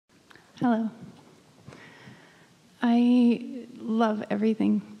Hello. I love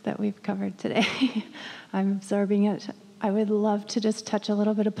everything that we've covered today. I'm absorbing it. I would love to just touch a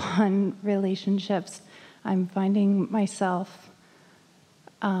little bit upon relationships. I'm finding myself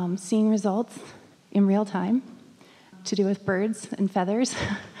seeing results in real time to do with birds and feathers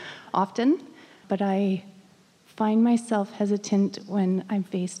often, but I find myself hesitant when I'm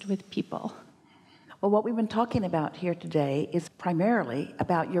faced with people. Well, what we've been talking about here today is primarily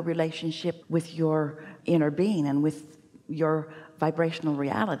about your relationship with your inner being and with your vibrational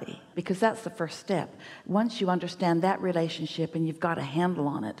reality, because that's the first step. Once you understand that relationship and you've got a handle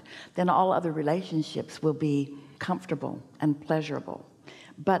on it, then all other relationships will be comfortable and pleasurable.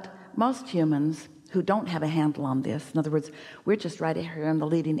 But most humans who don't have a handle on this, in other words, we're just right here on the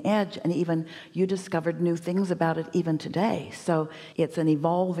leading edge, and even you discovered new things about it even today. So it's an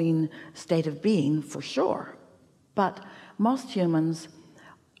evolving state of being for sure. But most humans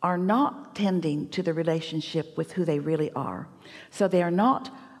are not tending to the relationship with who they really are. So they are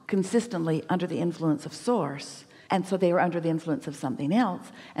not consistently under the influence of source, and so they are under the influence of something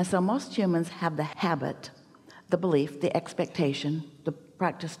else. And so most humans have the habit, the belief, the expectation, the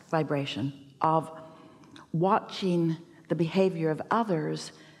practiced vibration of watching the behavior of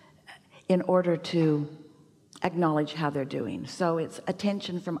others in order to acknowledge how they're doing. So it's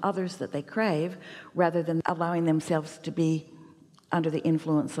attention from others that they crave, rather than allowing themselves to be under the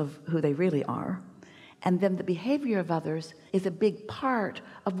influence of who they really are. And then the behavior of others is a big part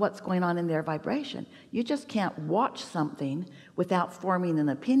of what's going on in their vibration. You just can't watch something without forming an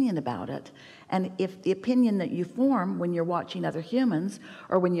opinion about it. And if the opinion that you form when you're watching other humans,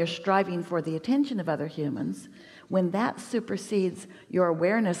 or when you're striving for the attention of other humans, when that supersedes your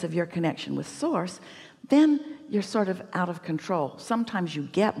awareness of your connection with source, then you're sort of out of control. Sometimes you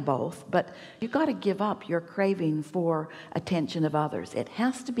get both, but you've got to give up your craving for attention of others. It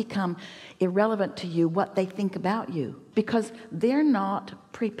has to become irrelevant to you what they think about you, because they're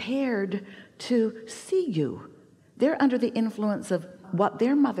not prepared to see you. They're under the influence of what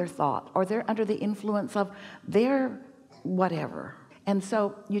their mother thought, or they're under the influence of their whatever. And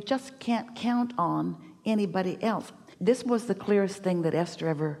so you just can't count on anybody else. This was the clearest thing that Esther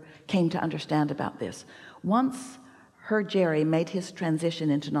ever came to understand about this. Once her Jerry made his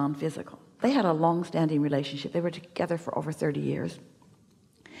transition into non-physical, they had a long-standing relationship. They were together for over 30 years.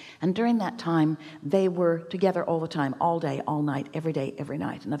 And during that time, they were together all the time, all day, all night, every day, every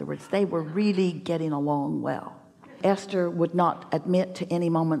night. In other words, they were really getting along well. Esther would not admit to any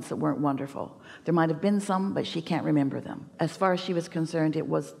moments that weren't wonderful. There might have been some, but she can't remember them. As far as she was concerned, it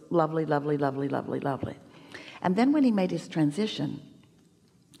was lovely, lovely, lovely, lovely, lovely. And then when he made his transition,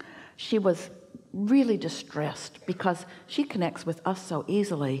 she was really distressed, because she connects with us so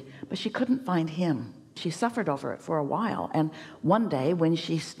easily, but she couldn't find him. She suffered over it for a while. And one day when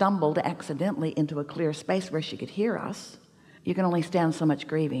she stumbled accidentally into a clear space where she could hear us, you can only stand so much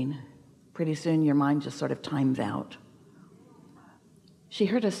grieving. Pretty soon your mind just sort of times out. She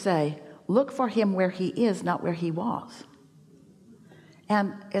heard us say, look for him where he is, not where he was.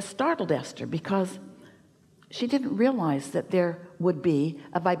 And it startled Esther, because she didn't realize that there would be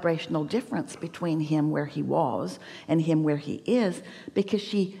a vibrational difference between him where he was and him where he is, because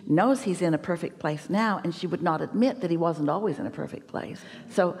she knows he's in a perfect place now, and she would not admit that he wasn't always in a perfect place.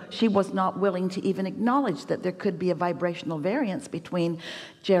 So she was not willing to even acknowledge that there could be a vibrational variance between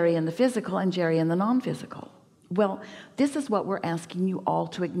Jerry in the physical and Jerry in the non-physical. Well, this is what we're asking you all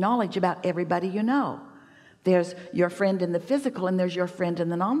to acknowledge about everybody you know. There's your friend in the physical, and there's your friend in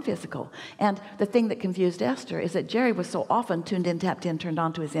the non-physical. And the thing that confused Esther is that Jerry was so often tuned in, tapped in, turned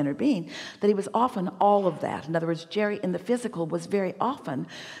on to his inner being, that he was often all of that. In other words, Jerry in the physical was very often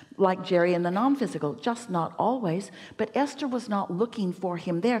like Jerry in the non-physical, just not always. But Esther was not looking for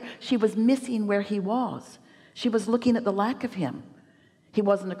him there. She was missing where he was. She was looking at the lack of him. He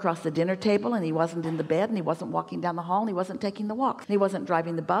wasn't across the dinner table, and he wasn't in the bed, and he wasn't walking down the hall, and he wasn't taking the walk, and he wasn't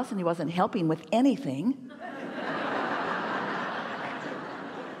driving the bus, and he wasn't helping with anything.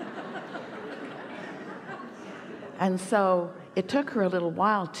 And so it took her a little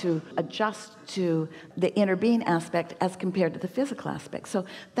while to adjust to the inner being aspect as compared to the physical aspect. So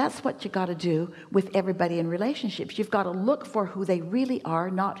that's what you got to do with everybody in relationships. You've got to look for who they really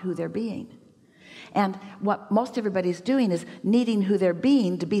are, not who they're being. And what most everybody's doing is needing who they're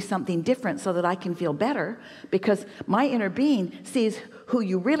being to be something different so that I can feel better, because my inner being sees who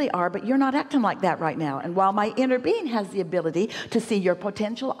you really are, but you're not acting like that right now. And while my inner being has the ability to see your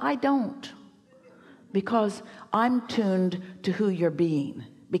potential, I don't. Because I'm tuned to who you're being,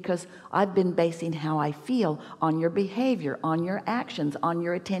 because I've been basing how I feel on your behavior, on your actions, on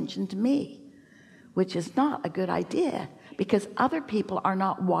your attention to me, which is not a good idea, because other people are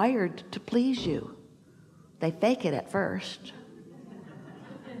not wired to please you. They fake it at first.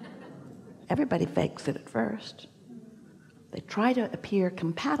 Everybody fakes it at first. They try to appear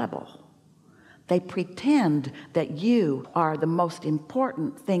compatible. They pretend that you are the most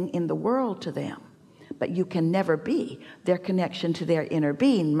important thing in the world to them, but you can never be. Their connection to their inner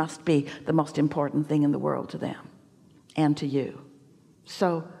being must be the most important thing in the world to them and to you.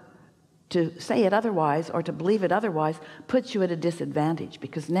 So to say it otherwise or to believe it otherwise puts you at a disadvantage,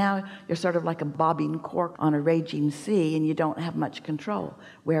 because now you're sort of like a bobbing cork on a raging sea and you don't have much control,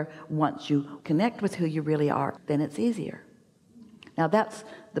 where once you connect with who you really are, then it's easier. Now that's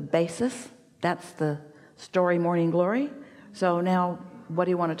the basis. That's the story, Morning Glory. So now what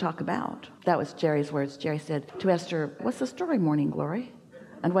do you want to talk about? That was Jerry's words. Jerry said to Esther, what's the story, Morning Glory?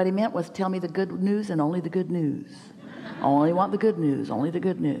 And what he meant was, tell me the good news and only the good news. I only want the good news, only the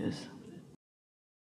good news.